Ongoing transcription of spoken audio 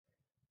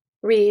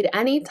Read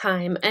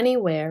anytime,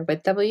 anywhere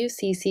with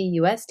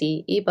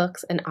WCCUSD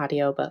ebooks and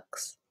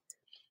audiobooks.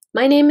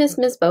 My name is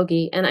Ms.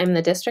 Bogey, and I'm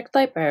the District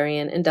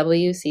Librarian in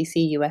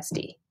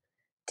WCCUSD.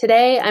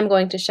 Today, I'm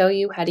going to show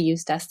you how to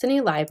use Destiny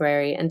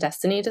Library and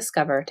Destiny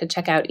Discover to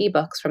check out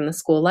ebooks from the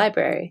school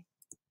library.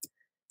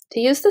 To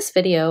use this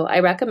video,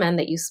 I recommend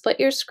that you split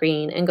your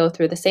screen and go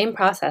through the same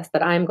process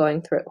that I'm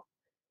going through.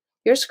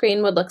 Your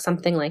screen would look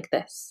something like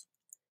this.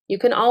 You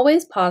can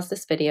always pause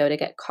this video to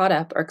get caught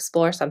up or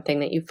explore something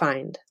that you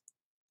find.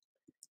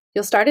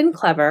 You'll start in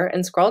Clever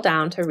and scroll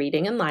down to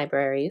Reading and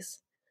Libraries.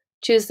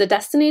 Choose the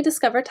Destiny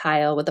Discover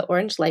tile with the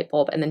orange light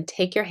bulb and then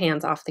take your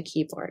hands off the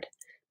keyboard.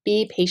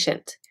 Be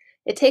patient.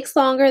 It takes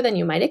longer than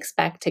you might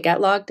expect to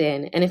get logged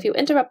in, and if you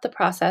interrupt the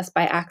process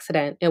by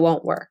accident, it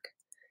won't work.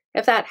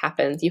 If that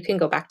happens, you can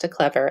go back to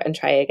Clever and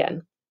try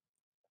again.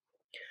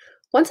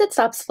 Once it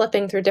stops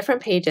flipping through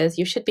different pages,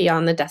 you should be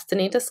on the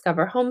Destiny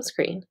Discover home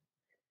screen.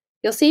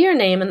 You'll see your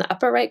name in the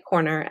upper right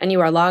corner, and you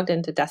are logged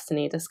into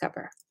Destiny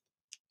Discover.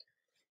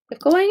 If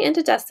going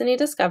into Destiny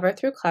Discover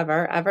through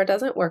Clever ever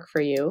doesn't work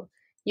for you,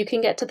 you can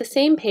get to the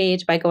same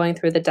page by going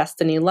through the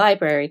Destiny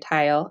Library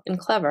tile in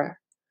Clever.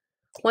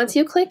 Once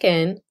you click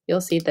in, you'll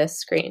see this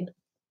screen.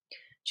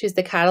 Choose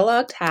the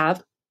Catalog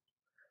tab.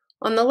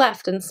 On the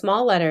left in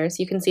small letters,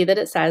 you can see that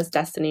it says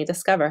Destiny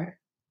Discover.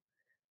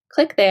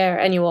 Click there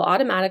and you will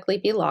automatically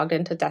be logged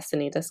into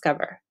Destiny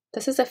Discover.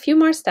 This is a few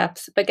more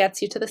steps, but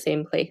gets you to the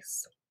same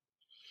place.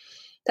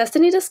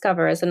 Destiny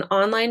Discover is an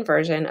online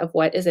version of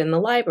what is in the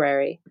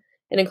library.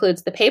 It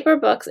includes the paper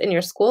books in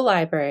your school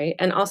library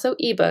and also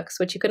ebooks,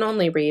 which you can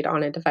only read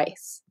on a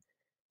device.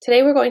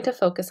 Today we're going to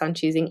focus on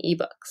choosing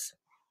ebooks.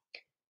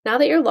 Now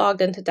that you're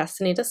logged into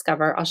Destiny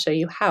Discover, I'll show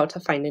you how to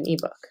find an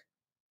ebook.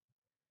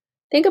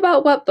 Think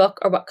about what book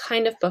or what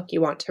kind of book you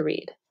want to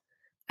read.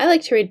 I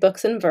like to read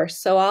books in verse,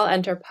 so I'll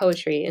enter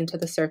poetry into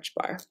the search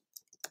bar.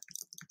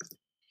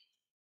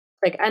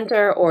 Click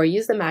Enter or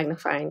use the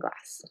magnifying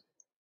glass.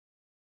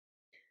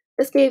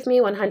 This gave me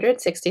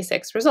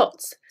 166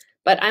 results,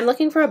 but I'm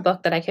looking for a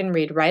book that I can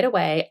read right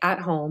away at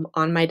home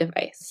on my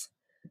device.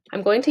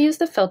 I'm going to use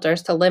the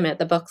filters to limit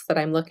the books that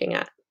I'm looking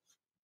at.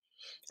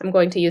 I'm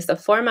going to use the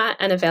Format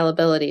and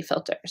Availability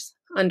filters.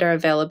 Under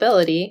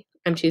Availability,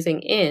 I'm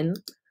choosing In,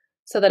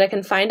 so that I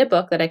can find a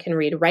book that I can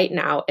read right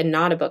now and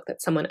not a book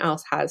that someone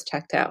else has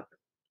checked out.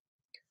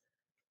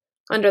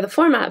 Under the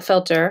Format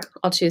filter,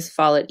 I'll choose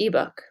Follett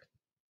Ebook.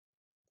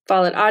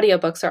 Follett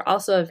audiobooks are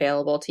also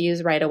available to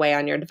use right away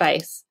on your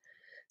device,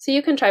 so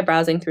you can try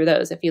browsing through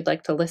those if you'd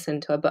like to listen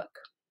to a book.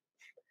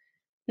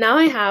 Now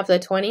I have the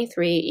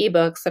 23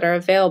 ebooks that are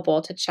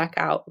available to check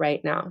out right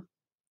now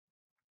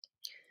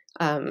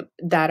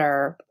that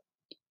are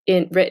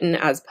written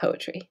as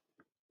poetry.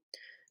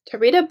 To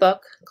read a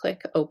book,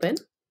 click Open.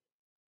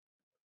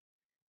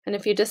 And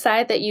if you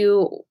decide that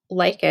you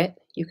like it,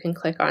 you can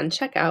click on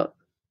Checkout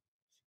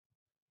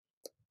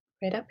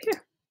right up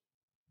here.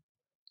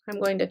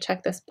 I'm going to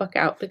check this book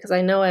out because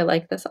I know I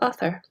like this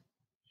author.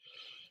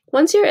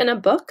 Once you're in a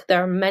book,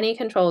 there are many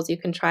controls you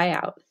can try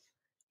out.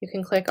 You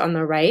can click on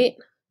the right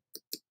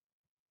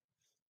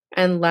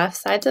and left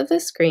sides of the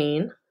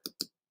screen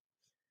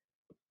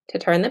to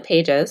turn the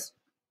pages.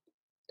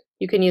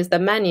 You can use the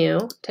menu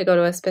to go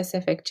to a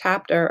specific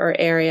chapter or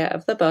area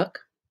of the book.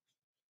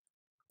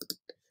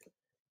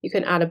 You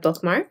can add a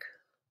bookmark.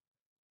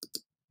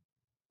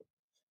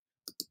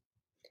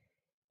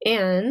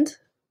 And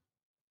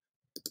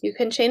you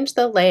can change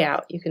the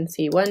layout. You can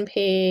see 1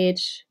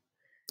 page,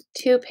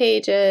 2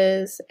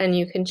 pages, and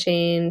you can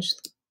change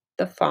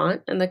the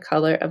font and the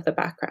color of the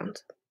background.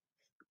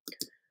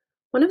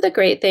 One of the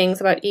great things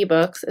about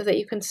ebooks is that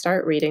you can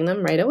start reading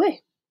them right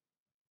away.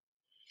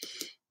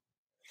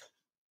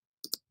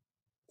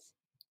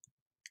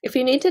 If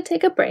you need to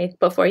take a break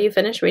before you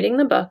finish reading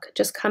the book,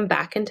 just come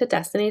back into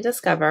Destiny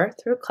Discover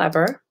through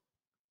Clever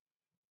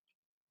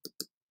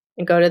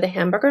and go to the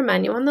hamburger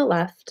menu on the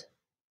left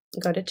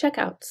and go to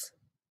Checkouts.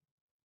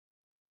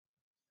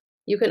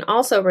 You can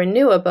also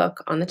renew a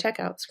book on the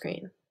checkout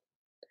screen.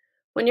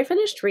 When you're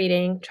finished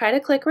reading, try to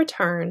click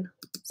Return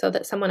so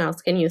that someone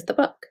else can use the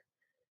book.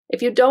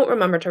 If you don't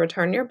remember to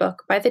return your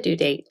book by the due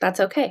date, that's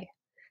okay.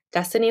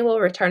 Destiny will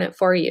return it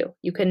for you.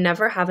 You can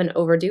never have an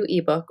overdue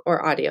ebook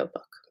or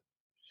audiobook.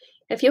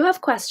 If you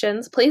have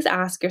questions, please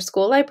ask your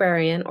school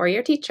librarian or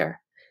your teacher.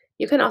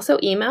 You can also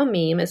email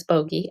me, Ms.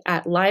 Bogey,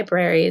 at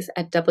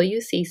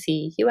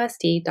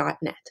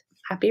libraries@wccusd.net.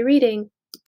 Happy reading!